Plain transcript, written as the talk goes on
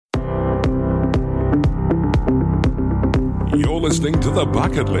You're listening to The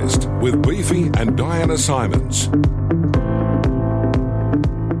Bucket List with Beefy and Diana Simons.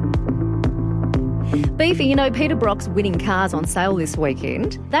 Beefy, you know, Peterbroc's winning cars on sale this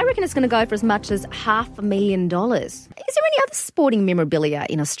weekend. They reckon it's going to go for as much as $500,000. Is there any other sporting memorabilia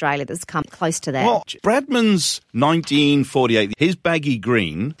in Australia that's come close to that? Well, Bradman's 1948, his baggy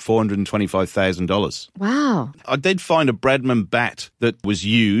green, $425,000. Wow. I did find a Bradman bat that was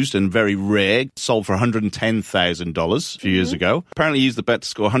used and very rare, sold for $110,000 a few years ago. Apparently he used the bat to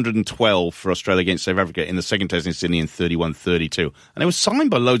score 112 for Australia against South Africa in the second test in Sydney in 31-32. And it was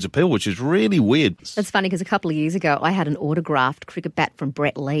signed by loads of people, which is really weird. That's funny because a couple of years ago I had an autographed cricket bat from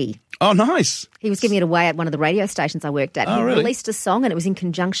Brett Lee. Oh, nice. He was giving it away at one of the radio stations I worked at. He really? released a song and it was in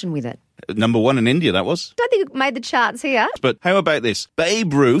conjunction with it. Number one in India, that was. Don't think it made the charts here. But how about this?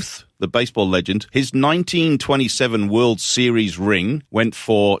 Babe Ruth, the baseball legend, his 1927 World Series ring went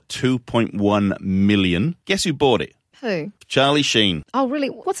for $2.1 million. Guess who bought it? Who? Charlie Sheen. Oh, really?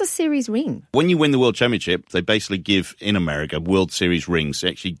 What's a series ring? When you win the World Championship, they basically give, in America, World Series rings. They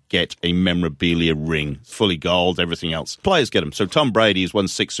actually get a memorabilia ring, fully gold, everything else. Players get them. So Tom Brady has won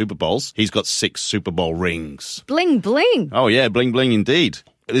 6 Super Bowls. He's got 6 Super Bowl rings. Bling, bling. Oh, yeah, bling, bling indeed.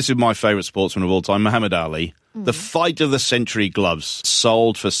 This is my favourite sportsman of all time, Muhammad Ali. The Fight of the Century gloves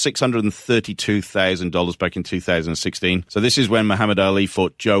sold for $632,000 back in 2016. So this is when Muhammad Ali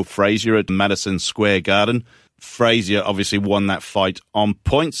fought Joe Frazier at Madison Square Garden. Frazier obviously won that fight on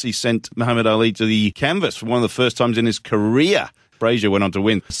points. He sent Muhammad Ali to the canvas for one of the first times in his career. Frazier went on to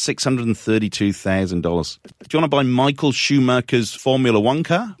win $632,000. Do you want to buy Michael Schumacher's Formula One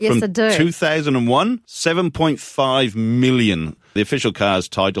car? Yes, from I do. 2001? $7.5 million. The official car's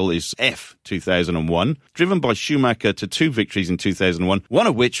title is F 2001, driven by Schumacher to 2 victories in 2001, one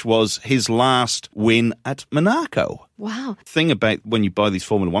of which was his last win at Monaco. Wow. Thing about when you buy these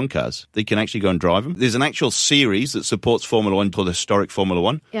Formula One cars, they can actually go and drive them. There's an actual series that supports Formula One called Historic Formula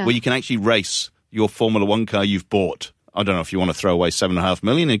One, where you can actually race your Formula One car you've bought. I don't know if you want to throw away $7.5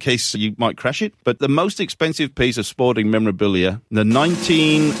 million in case you might crash it, but the most expensive piece of sporting memorabilia, the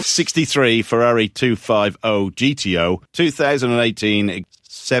 1963 Ferrari 250 GTO, 2018,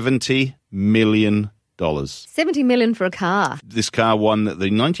 $70 million. $70 million for a car. This car won the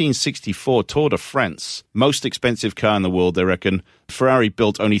 1964 Tour de France. Most expensive car in the world, they reckon. Ferrari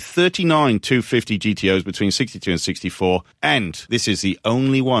built only 39 250 GTOs between 62 and 64, and this is the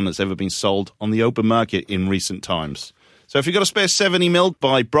only one that's ever been sold on the open market in recent times. So if you've got a spare 70 mil,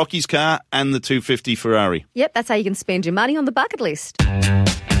 buy Brocky's car and the 250 Ferrari. Yep, that's how you can spend your money on the bucket list.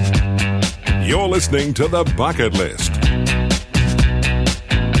 You're listening to The Bucket List.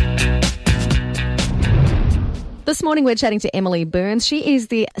 This morning we're chatting to Emily Burns. She is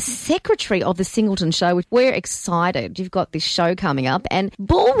the secretary of the Singleton Show. We're excited. You've got this show coming up. And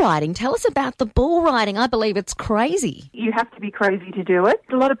bull riding. Tell us about the bull riding. I believe it's crazy. You have to be crazy to do it.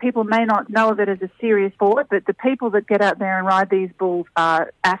 A lot of people may not know of it as a serious sport, but the people that get out there and ride these bulls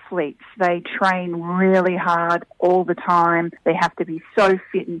are athletes. They train really hard all the time. They have to be so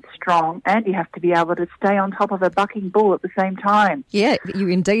fit and strong, and you have to be able to stay on top of a bucking bull at the same time. Yeah, you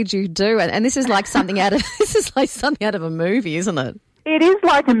do. And this is like something out of something out of a movie, isn't it? It is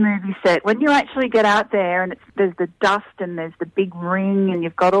like a movie set. When you actually get out there and there's the dust and there's the big ring and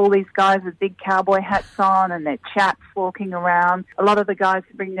you've got all these guys with big cowboy hats on and they're chaps walking around. A lot of the guys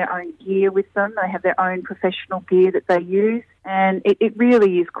bring their own gear with them. They have their own professional gear that they use. And it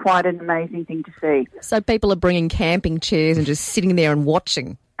really is quite an amazing thing to see. So people are bringing camping chairs and just sitting there and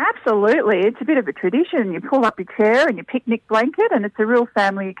watching. Absolutely. It's a bit of a tradition. You pull up your chair and your picnic blanket and it's a real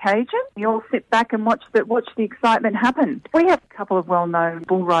family occasion. You all sit back and watch the excitement happen. We have a couple of well-known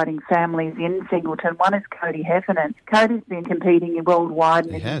bull riding families in Singleton. One is Cody Heffernan. Cody's been competing worldwide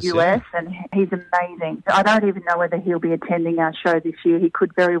in the US and he's amazing. I don't even know whether he'll be attending our show this year. He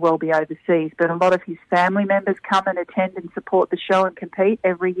could very well be overseas, but a lot of his family members come and attend and support the show and compete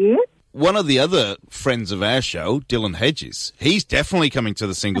every year. One of the other friends of our show, Dylan Hedges, he's definitely coming to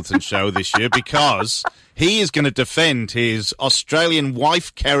the Singleton Show this year because he is going to defend his Australian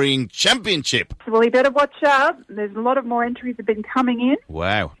wife-carrying championship. Well, you better watch out. There's a lot of more entries have been coming in.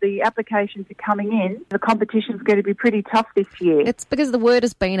 Wow. The applications are coming in. The competition's going to be pretty tough this year. It's because the word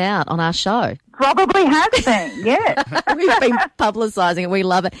has been out on our show. Probably has been, yeah. We've been publicising it. We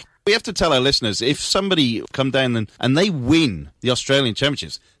love it. We have to tell our listeners, if somebody come down and they win the Australian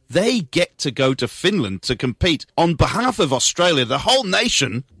Championships, they get to go to Finland to compete on behalf of Australia, the whole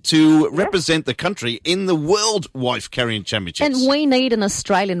nation, to represent the country in the World Wife Carrying Championships. And we need an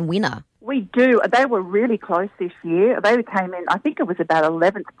Australian winner. We do. They were really close this year. They came in, I think it was about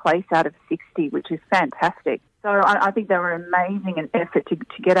 11th place out of 60, which is fantastic. So I think they were amazing in effort to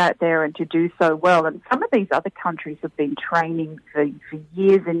get out there and to do so well. And some of these other countries have been training for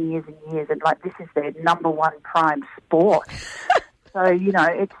years and years and years, and like this is their number one prime sport. So,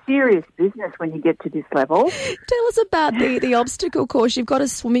 it's serious business when you get to this level. Tell us about the obstacle course. You've got a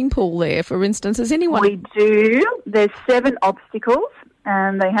swimming pool there, for instance. Has anyone... We do. There's 7 obstacles,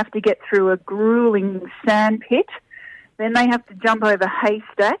 and they have to get through a grueling sand pit. Then they have to jump over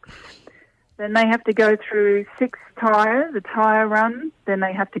haystacks. Then they have to go through 6 tyres, a tyre run. Then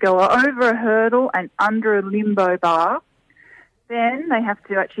they have to go over a hurdle and under a limbo bar. Then they have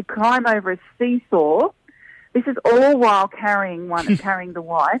to actually climb over a seesaw. This is all while carrying the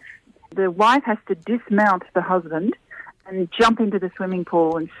wife. The wife has to dismount the husband and jump into the swimming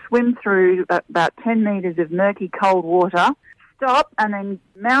pool and swim through about 10 metres of murky cold water, stop and then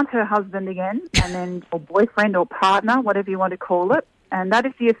mount her husband again, and then or boyfriend or partner, whatever you want to call it. And that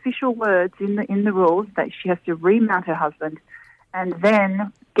is the official words in the rules, that she has to remount her husband and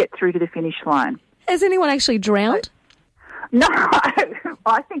then get through to the finish line. Has anyone actually drowned? No,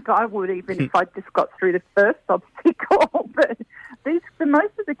 I think I would, even if I just got through the first obstacle. But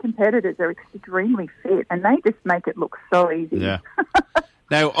most of the competitors are extremely fit, and they just make it look so easy. Yeah.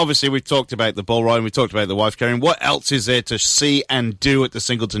 Now, obviously, we've talked about the bull riding, we've talked about the wife carrying. What else is there to see and do at the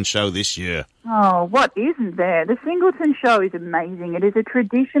Singleton Show this year? Oh, what isn't there? The Singleton Show is amazing. It is a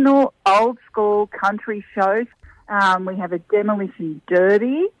traditional, old-school country show. We have a demolition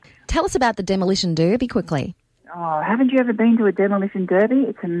derby. Tell us about the demolition derby quickly. Oh, haven't you ever been to a demolition derby?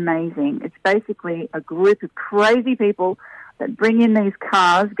 It's amazing. It's basically a group of crazy people that bring in these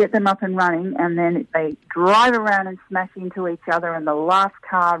cars, get them up and running, and then they drive around and smash into each other, and the last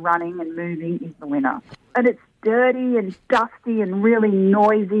car running and moving is the winner. And it's dirty and dusty and really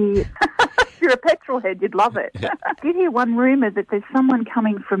noisy. If you're a petrol head, you'd love it. I did hear one rumour that there's someone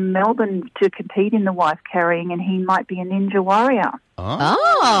coming from Melbourne to compete in the wife carrying, and he might be a ninja warrior.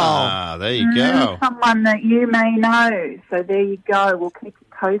 Oh. There you go. Someone that you may know. So there you go. We'll keep you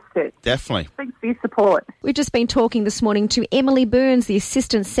posted. Definitely. Thanks for your support. We've just been talking this morning to Emily Burns, the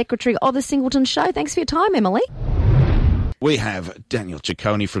Assistant Secretary of the Singleton Show. Thanks for your time, Emily. We have Daniel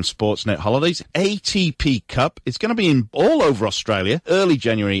Ciccone from Sportsnet Holidays. ATP Cup is going to be in all over Australia, early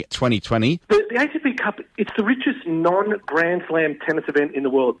January 2020. The ATP Cup, it's the richest non-Grand Slam tennis event in the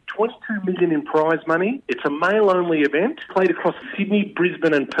world. 22 million in prize money. It's a male-only event, played across Sydney,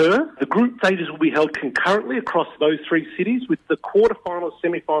 Brisbane and Perth. The group stages will be held concurrently across those 3 cities, with the quarterfinals,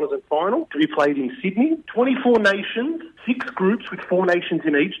 semi-finals and final to be played in Sydney. 24 nations, 6 groups with 4 nations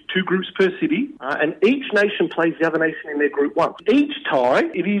in each, 2 groups per city, and each nation plays the other nation in their group once. Each tie,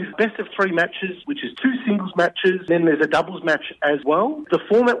 it is best of 3 matches, which is 2 singles matches, then there's a doubles match as well. The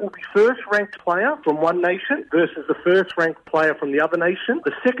format will be first-ranked player from one nation versus the first-ranked player from the other nation.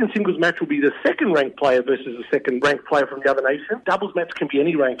 The second singles match will be the second-ranked player versus the second-ranked player from the other nation. Doubles match can be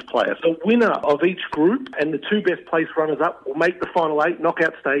any ranked player. The winner of each group and the 2 best-placed runners-up will make the final 8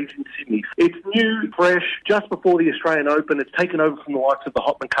 knockout stage in Sydney. It's new, fresh, just before the Australian Open. It's taken over from the likes of the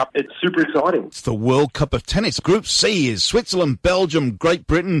Hopman Cup. It's super exciting. It's the World Cup of Tennis. Group C is Switzerland, Belgium, Great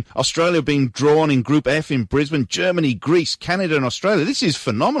Britain, Australia being drawn in Group F in Brisbane, Germany, Greece, Canada and Australia. This is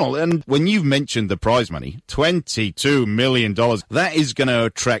phenomenal. And when you've mentioned the prize money, $22 million, that is going to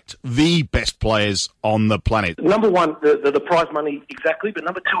attract the best players on the planet. Number one, the prize money, exactly. But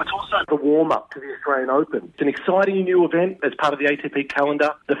number 2, it's also the warm-up to the Australian Open. It's an exciting new event as part of the ATP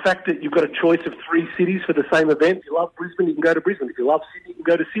calendar. The fact that you've got a choice of 3 cities for the same event. If you love Brisbane, you can go to Brisbane. If you love Sydney, you can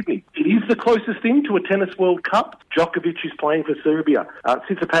go to Sydney. It is the closest thing to a Tennis World Cup. Djokovic is playing for Serbia.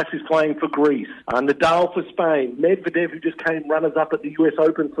 Tsitsipas is playing for Greece. Nadal for Spain. Medvedev, who just came runners-up at the US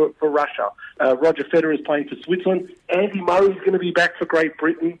Open for Russia. Roger Federer is playing for Switzerland. Andy Murray is going to be back for Great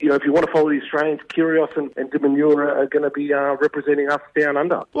Britain. You know, if you want to follow the Australians, Kyrgios and De Minaur are going to be representing us down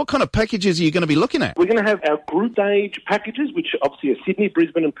under. What kind of packages are you going to be looking at? We're going to have our group stage packages, which obviously are Sydney,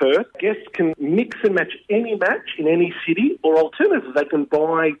 Brisbane and Perth. Guests can mix and match any match in any city, or alternatively, they can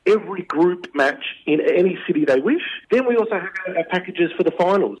buy every group match in any city they wish. Then we also have our packages for the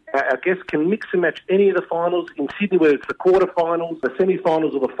finals. Our guests can mix and match any of the finals in Sydney, whether it's the quarterfinals, the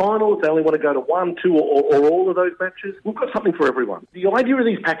semi-finals or the finals. They only want to go to 1, 2 or all of those matches. We've got something for everyone. The idea of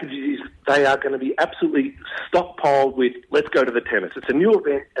these packages is they are going to be absolutely stockpiled with let's go to the tennis. It's a new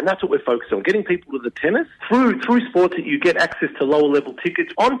event and that's what we're focused on, getting people to the tennis. Through sports that you get access to lower level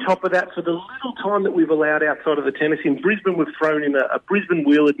tickets. On top of that, for the little time that we've allowed outside of the tennis In Brisbane, we've thrown in a Brisbane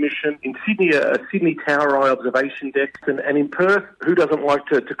wheel admission. In Sydney, a Sydney Tower Eye observation deck. And in Perth, who doesn't like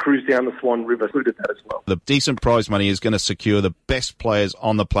to cruise down the Swan River? Included that as well. The decent prize money is going to secure the best players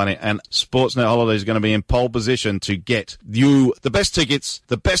on the planet, and Sportsnet Holidays is going to be in pole position to get you the best tickets,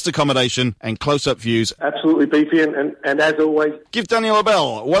 the best accommodation, and close-up views. Absolutely, Beefy, and as always, give Daniel a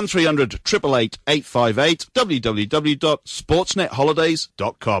bell, 1300 888 858,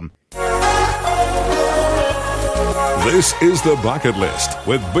 www.sportsnetholidays.com. This is The Bucket List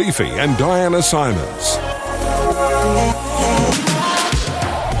with Beefy and Diana Simons.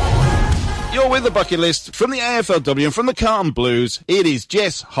 You're with The Bucket List from the AFLW and from the Carlton Blues. It is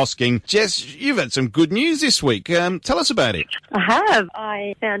Jess Hosking. Jess, you've had some good news this week. Tell us about it. I have.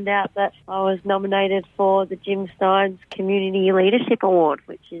 I found out that I was nominated for the Jim Steins Community Leadership Award,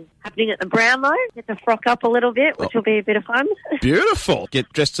 which is happening at the Brownlow. Get to frock up a little bit, which will be a bit of fun. Beautiful.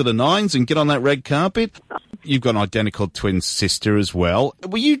 Get dressed to the nines and get on that red carpet. You've got an identical twin sister as well.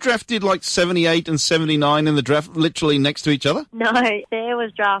 Were you drafted like 78 and 79 in the draft, literally next to each other? No, Sarah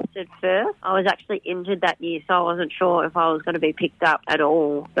was drafted first. I was actually injured that year, so I wasn't sure if I was going to be picked up at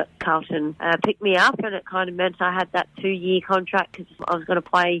all. But Carlton picked me up, and it kind of meant I had that 2-year contract because I was going to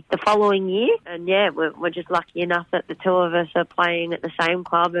play the following year. And yeah, we're just lucky enough that the two of us are playing at the same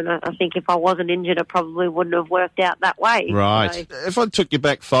club. And I think if I wasn't injured, it probably wouldn't have worked out that way. Right. So, if I took you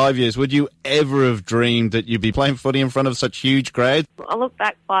back 5 years, would you ever have dreamed that you'd be playing footy in front of such huge crowds? I look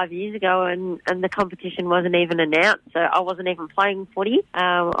back 5 years ago and the competition wasn't even announced, so I wasn't even playing footy.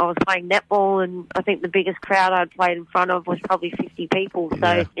 I was playing netball, and I think the biggest crowd I'd played in front of was probably 50 people.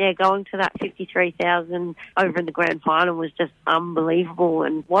 So, yeah, going to that 53,000 over in the grand final was just unbelievable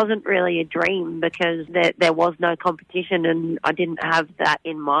and wasn't really a dream because there was no competition and I didn't have that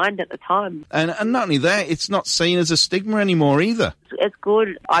in mind at the time. And not only that, it's not seen as a stigma anymore either. It's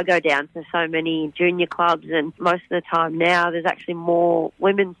good. I go down to so many junior clubs, and most of the time now there's actually more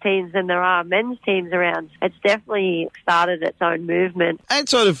women's teams than there are men's teams around. It's definitely started its own movement.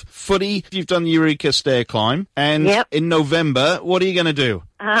 Outside of footy, you've done the Eureka Stair Climb, and in November, what are you going to do?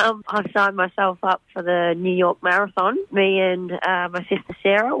 I've signed myself up for the New York Marathon. Me and my sister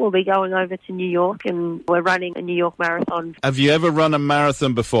Sarah will be going over to New York, and we're running a New York Marathon. Have you ever run a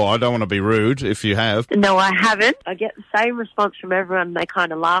marathon before? I don't want to be rude if you have. No, I haven't. I get the same response from everyone. They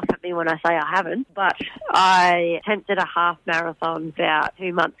kind of laugh at me when I say I haven't. But I attempted a half marathon about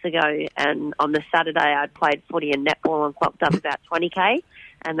 2 months ago, and on the Saturday I'd played footy and netball and clocked up about 20k.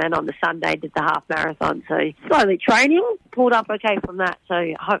 And then on the Sunday did the half marathon. So slowly training, pulled up okay from that.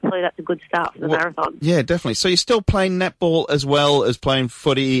 So hopefully that's a good start for the marathon. Yeah, definitely. So you're still playing netball as well as playing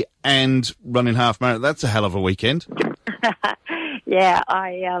footy and running half marathon. That's a hell of a weekend. Yeah,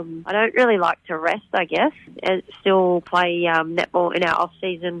 I don't really like to rest, I guess. I still play netball in our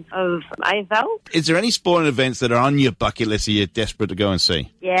off-season of AFL. Is there any sporting events that are on your bucket list that you're desperate to go and see?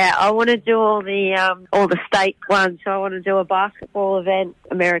 Yeah, I want to do all the state ones. So I want to do a basketball event,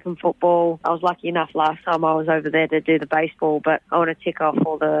 American football. I was lucky enough last time I was over there to do the baseball, but I want to tick off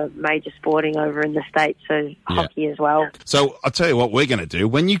all the major sporting over in the States, so hockey as well. So I'll tell you what we're going to do.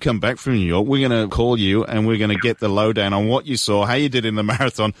 When you come back from New York, we're going to call you and we're going to get the lowdown on what you saw, how you did in the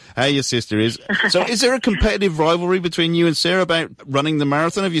marathon, how your sister is. So is there a competitive rivalry between you and Sarah about running the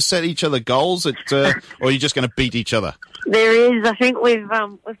marathon? Have you set each other goals or are you just going to beat each other? There is. I think we've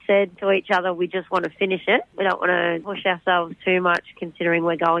said to each other we just want to finish it. We don't want to push ourselves too much considering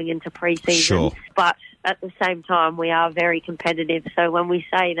we're going into pre-season. Sure. But at the same time, we are very competitive. So when we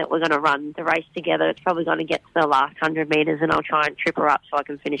say that we're going to run the race together, it's probably going to get to the last 100 metres and I'll try and trip her up so I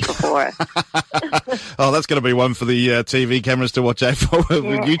can finish before her. Oh, that's going to be one for the TV cameras to watch out for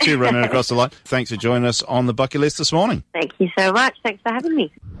with you two running across the line. Thanks for joining us on the bucket list this morning. Thank you so much. Thanks for having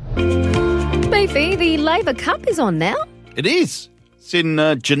me. Beefy, the Labour Cup is on now. It is. It's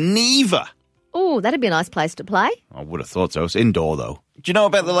in Geneva. Oh, that'd be a nice place to play. I would have thought so. It's indoor, though. Do you know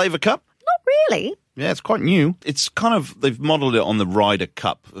about the Labour Cup? Not really. Yeah, it's quite new. It's kind of, they've modelled it on the Ryder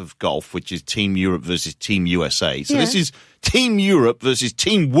Cup of golf, which is Team Europe versus Team USA. So this is Team Europe versus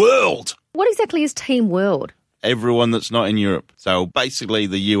Team World. What exactly is Team World? Everyone that's not in Europe. So basically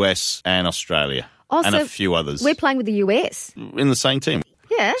the US and Australia and a few others. We're playing with the US. In the same team.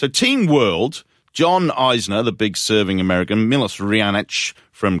 Yeah. So Team World, John Isner, the big serving American, Milos Raonic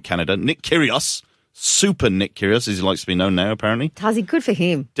from Canada, Nick Kyrgios, Super Nick Kyrgios, as he likes to be known now, apparently. Does he? Good for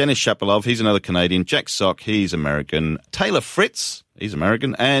him. Denis Shapovalov, he's another Canadian. Jack Sock, he's American. Taylor Fritz, he's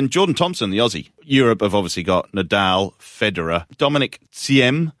American. And Jordan Thompson, the Aussie. Europe have obviously got Nadal, Federer, Dominic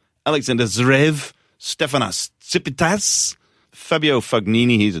Thiem, Alexander Zverev, Stefanos Tsitsipas, Fabio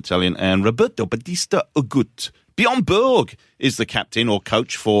Fognini, he's Italian, and Roberto Bautista Agut. Bjorn Borg is the captain or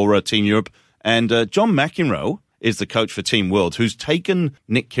coach for Team Europe. And John McEnroe is the coach for Team World, who's taken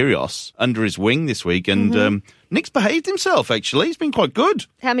Nick Kyrgios under his wing this week. And Nick's behaved himself, actually. He's been quite good.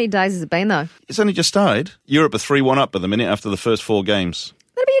 How many days has it been, though? It's only just started. Europe are 3-1 up at the minute after the first 4 games.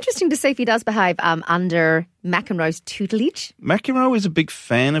 It'll be interesting to see if he does behave under McEnroe's tutelage. McEnroe is a big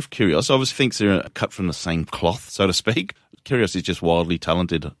fan of Kyrgios. Obviously thinks they're cut from the same cloth, so to speak. Kyrgios is just wildly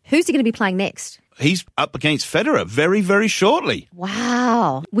talented. Who's he going to be playing next? He's up against Federer very, very shortly.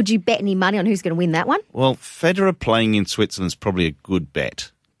 Wow. Would you bet any money on who's going to win that one? Well, Federer playing in Switzerland's probably a good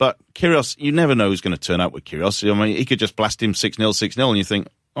bet. But Kyrgios, you never know who's going to turn up with Kyrgios. I mean, he could just blast him 6-0, 6-0, and you think,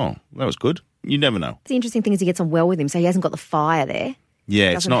 oh, that was good. You never know. The interesting thing is he gets on well with him, so he hasn't got the fire there.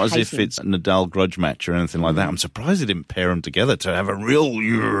 Yeah, it's not as if him. it's a Nadal grudge match or anything like that. I'm surprised they didn't pair them together to have a real...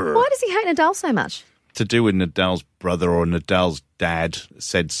 Why does he hate Nadal so much? To do with Nadal's brother or Nadal's dad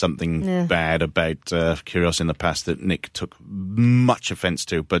said something bad about Kyrgios in the past that Nick took much offence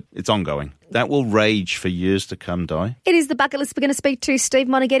to, but it's ongoing. That will rage for years to come, Di. It is the bucket list. We're going to speak to Steve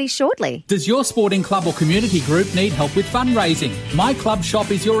Monaghetti shortly. Does your sporting club or community group need help with fundraising? My Club Shop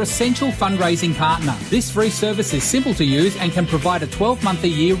is your essential fundraising partner. This free service is simple to use and can provide a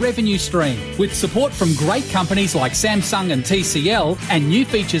 12-month-a-year revenue stream. With support from great companies like Samsung and TCL and new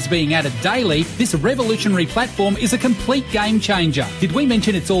features being added daily, this revolutionary platform is a complete game changer. Did we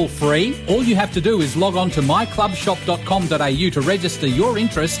mention it's all free? All you have to do is log on to myclubshop.com.au to register your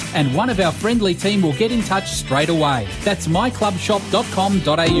interest, and one of our friendly team will get in touch straight away. That's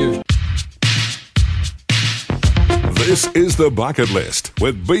myclubshop.com.au. This is The Bucket List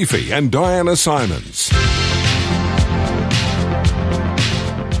with Beefy and Diana Simons.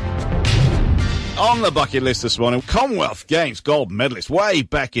 On the bucket list this morning, Commonwealth Games gold medalist way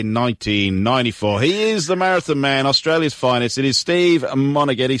back in 1994. He is the marathon man, Australia's finest. It is Steve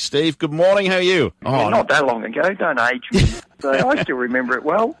Monaghetti. Steve, good morning. How are you? Not that long ago. Don't age me. So I still remember it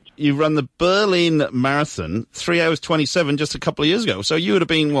well. You run the Berlin Marathon, 3 hours 27, just a couple of years ago. So you would have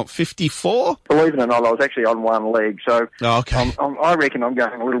been, what, 54? Believe it or not, I was actually on one leg. So okay. I reckon I'm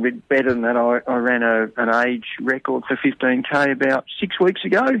going a little bit better than that. I ran an age record for 15K about 6 weeks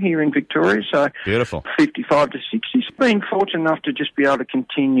ago here in Victoria. So beautiful. 55 to 60. Been fortunate enough to just be able to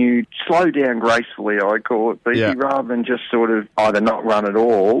continue, slow down gracefully, I call it, Beefy, rather than just sort of either not run at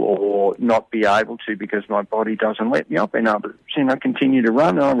all or not be able to because my body doesn't let me. I've been able to continue to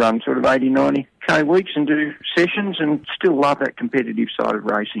run. I run sort of 80, 90K weeks and do sessions and still love that competitive side of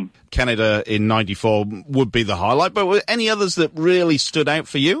racing. Canada in 94 would be the highlight, but were any others that really stood out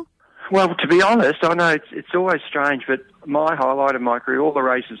for you? Well, to be honest, I know it's always strange, but my highlight of my career, all the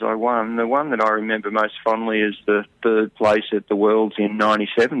races I won, the one that I remember most fondly is the third place at the Worlds in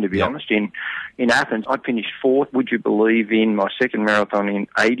 97, to be honest. In Athens, I finished fourth, would you believe, in my second marathon in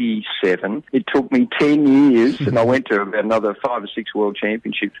 87. It took me 10 years, and I went to about another 5 or 6 World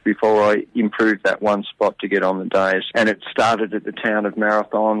Championships before I improved that one spot to get on the dais. And it started at the town of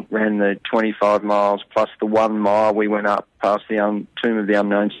Marathon, ran the 25 miles plus the 1 mile. We went up past the Tomb of the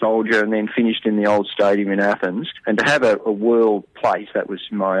Unknown Soldier and then finished in the old stadium in Athens. And to have a world place, that was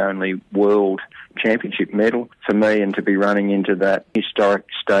my only world championship medal for me, and to be running into that historic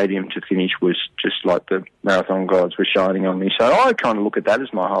stadium to finish was just like the marathon gods were shining on me. So I kind of look at that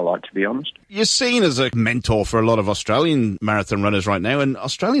as my highlight, to be honest. You're seen as a mentor for a lot of Australian marathon runners right now, and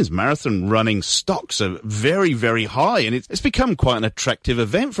Australia's marathon running stocks are very, very high, and it's become quite an attractive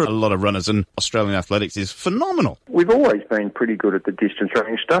event for a lot of runners, and Australian athletics is phenomenal. We've always been pretty good at the distance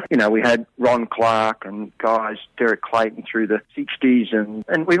running stuff. You know, we had Ron Clark and guys, Derek Clayton through the 60s,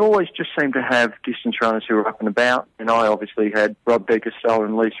 and we've always just seemed to have distance runners who were up and about. And I obviously had Rob Beckerstelle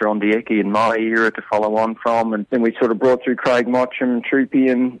and Lisa Ondieki in my era to follow on from, and then we sort of brought through Craig Mottram, Troopy,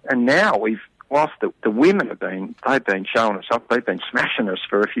 and now whilst the women they've been showing us up, they've been smashing us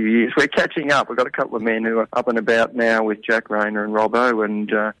for a few years. We're catching up. We've got a couple of men who are up and about now with Jack Rayner and Robbo, and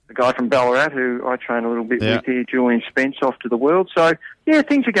the guy from Ballarat who I train a little bit with here, Julian Spence, off to the world. So, yeah,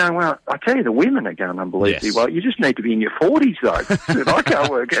 things are going well. I tell you, the women are going unbelievably well. You just need to be in your 40s, though. I can't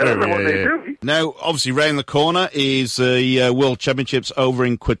work out what they're doing. Now, obviously, round the corner is the World Championships over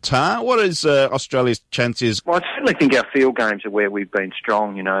in Qatar. What is Australia's chances? Well, I certainly think our field games are where we've been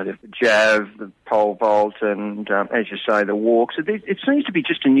strong, you know, the jav, the pole vault, and, as you say, the walk. So it seems to be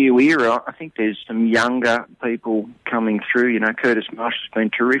just a new era. I think there's some younger people coming through. You know, Curtis Marshall's been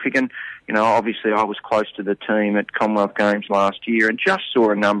terrific, and, you know, obviously I was close to the team at Commonwealth Games last year and just saw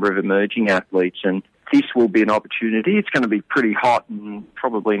a number of emerging athletes, and this will be an opportunity. It's going to be pretty hot and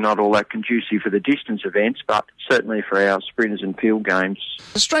probably not all that conducive for the distance events, but certainly for our sprinters and field games.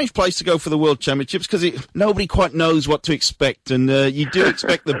 It's a strange place to go for the World Championships because nobody quite knows what to expect, and you do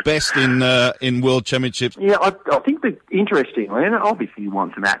expect the best in World Championships. Yeah, I think that interestingly, and obviously you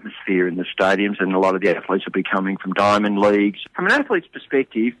want some atmosphere in the stadiums, and a lot of the athletes will be coming from diamond leagues. From an athlete's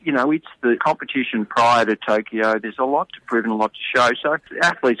perspective, it's the competition prior to Tokyo. There's a lot to prove and a lot to show, so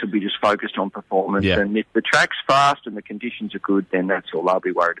athletes will be just focused on performance, and if the track's fast and the conditions are good, then that's all they'll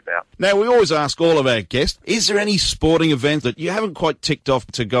be worried about. Now, we always ask all of our guests, is there any sporting event that you haven't quite ticked off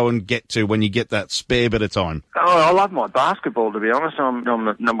to go and get to when you get that spare bit of time? Oh, I love my basketball, to be honest. I'm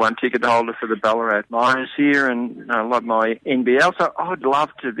the number one ticket holder for the Ballarat Miners here, and I love my NBL, so I'd love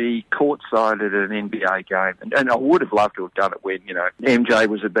to be courtside at an NBA game. And I would have loved to have done it when, MJ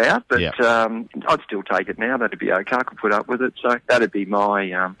was about, but I'd still take it now. That'd be okay. I could put up with it. So that'd be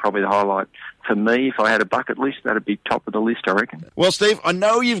my, probably the highlight for me. If I had a bucket list, that'd be top of the list, I reckon. Well, Steve, I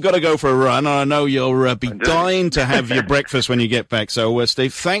know you've got to go for a run, and I know you'll be dying to have your breakfast when you get back. So,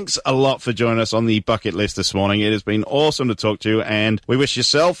 Steve, thanks a lot for joining us on the bucket list this morning. It has been awesome to talk to you, and we wish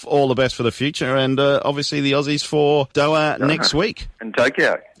yourself all the best for the future, and obviously the Aussies for Doha next week. And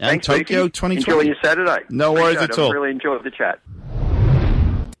Tokyo. And Thanks, Tokyo Beefy. 2020. Enjoy your Saturday. No worries at all. I really enjoyed the chat.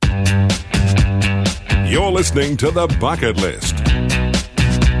 You're listening to The Bucket List.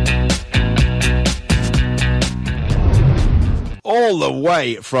 All the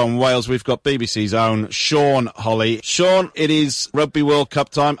way from Wales, we've got BBC's own Sean Holly. Sean, it is Rugby World Cup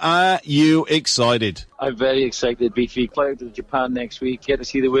time. Are you excited? I'm very excited, Beefy. Fly to Japan next week, get to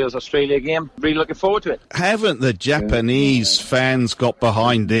see the Wales-Australia game. Really looking forward to it. Haven't the Japanese fans got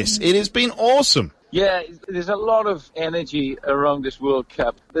behind this? It has been awesome. Yeah, there's a lot of energy around this World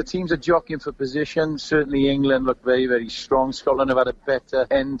Cup. The teams are jockeying for position. Certainly England look very, very strong. Scotland have had a better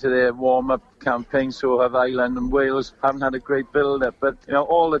end to their warm-up campaign, so have Ireland, and Wales haven't had a great build-up. But,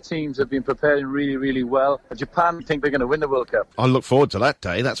 all the teams have been preparing really, really well. Japan think they're going to win the World Cup. I look forward to that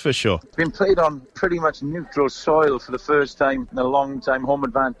day, that's for sure. It's been played on pretty much neutral soil for the first time in a long time. Home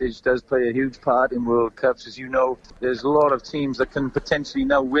advantage does play a huge part in World Cups. As you know, there's a lot of teams that can potentially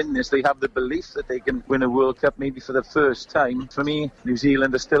now win this. They have the belief that they can win a World Cup maybe for the first time. For me, New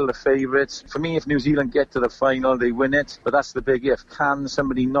Zealand are still the favourites. For me, if New Zealand get to the final, they win it. But that's the big if. Can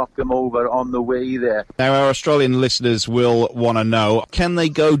somebody knock them over on the way there? Now, our Australian listeners will want to know, can they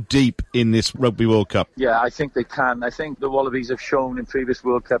go deep in this Rugby World Cup? Yeah, I think they can. I think the Wallabies have shown in previous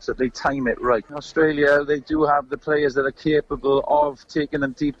World Cups that they time it right. In Australia, they do have the players that are capable of taking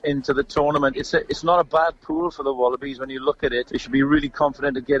them deep into the tournament. It's not a bad pool for the Wallabies when you look at it. They should be really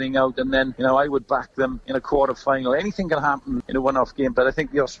confident of getting out, and then, I would back them in a quarter-final. Anything can happen in a one-off game, but I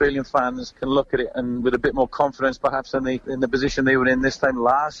think the Australian fans can look at it and with a bit more confidence perhaps in the position they were in this time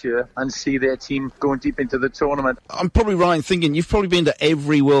last year and see their team going deep into the tournament. I'm probably right in thinking you've probably been to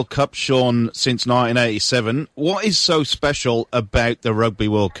every World Cup, Sean, since 1987. What is so special about the Rugby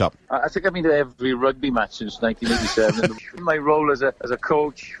World Cup? I think I've been to every rugby match since 1987. In my role as a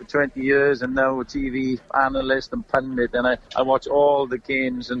coach for 20 years and now a TV analyst and pundit, and I watch all the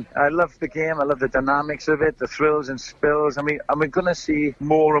games, and I love the game. I love the dynamics of it, the thrills and spills. I mean, we're going to see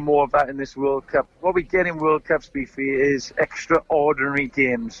more and more of that in this World Cup. What we get in World Cups, Beefy, is extraordinary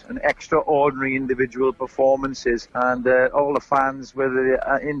games and extraordinary individual performances. And all the fans, whether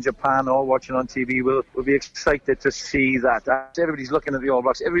they're in Japan or watching on TV, will be excited to see that. Everybody's looking at the All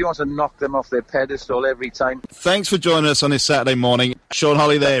Blacks. Everybody wants to knock them off their pedestal every time. Thanks for joining us on this Saturday morning. Sean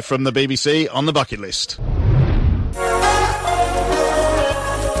Holly there from the BBC on the Bucket List.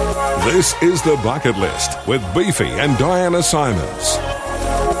 This is The Bucket List with Beefy and Diana Simons.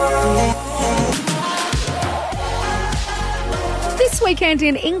 This weekend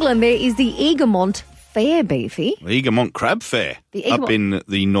in England, there is the Egremont Fair, Beefy. The Egremont Crab Fair. Up in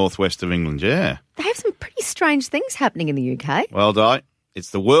the northwest of England, yeah. They have some pretty strange things happening in the UK. Well, Di, it's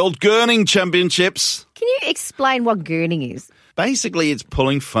the World Gurning Championships. Can you explain what gurning is? Basically, it's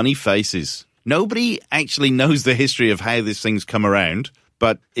pulling funny faces. Nobody actually knows the history of how this thing's come around,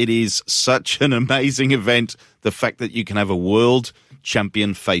 but it is such an amazing event, the fact that you can have a world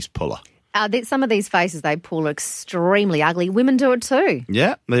champion face puller. Some of these faces they pull are extremely ugly. Women do it too.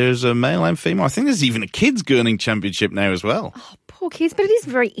 Yeah, there's a male and female. I think there's even a kids gurning championship now as well. Oh, poor kids, but it is a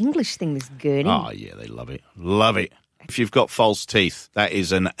very English thing, this gurning. Oh, yeah, they love it. Love it. If you've got false teeth, that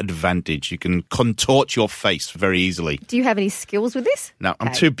is an advantage. You can contort your face very easily. Do you have any skills with this? No,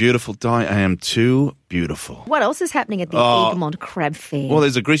 I'm too beautiful, Di. I am too beautiful. What else is happening at the Egremont Crab Fair? Well,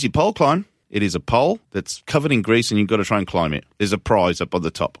 there's a greasy pole climb. It is a pole that's covered in grease and you've got to try and climb it. There's a prize up on the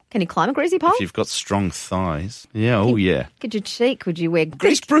top. Can you climb a greasy pole? If you've got strong thighs. Yeah, oh yeah. Could you cheek? Would you wear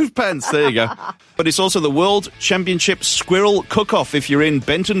grease-proof pants? There you go. But it's also the World Championship Squirrel Cook-Off if you're in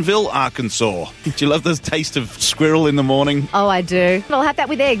Bentonville, Arkansas. Do you love the taste of squirrel in the morning? Oh, I do. I'll have that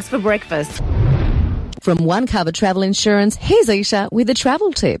with eggs for breakfast. From One Cover Travel Insurance, here's Isha with a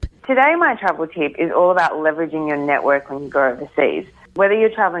travel tip. Today, my travel tip is all about leveraging your network when you go overseas. Whether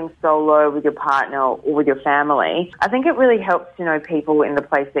you're travelling solo with your partner or with your family, I think it really helps to know people in the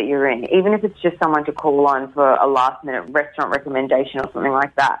place that you're in, even if it's just someone to call on for a last-minute restaurant recommendation or something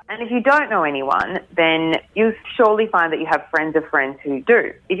like that. And if you don't know anyone, then you'll surely find that you have friends of friends who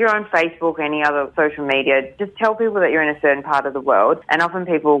do. If you're on Facebook or any other social media, just tell people that you're in a certain part of the world, and often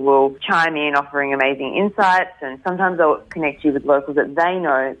people will chime in offering amazing insights, and sometimes they'll connect you with locals that they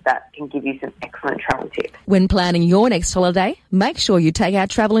know that can give you some excellent travel tips. When planning your next holiday, make sure you take out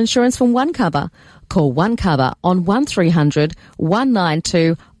travel insurance from One Cover. Call One Cover on 1300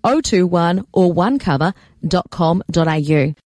 192 021 or onecover.com.au.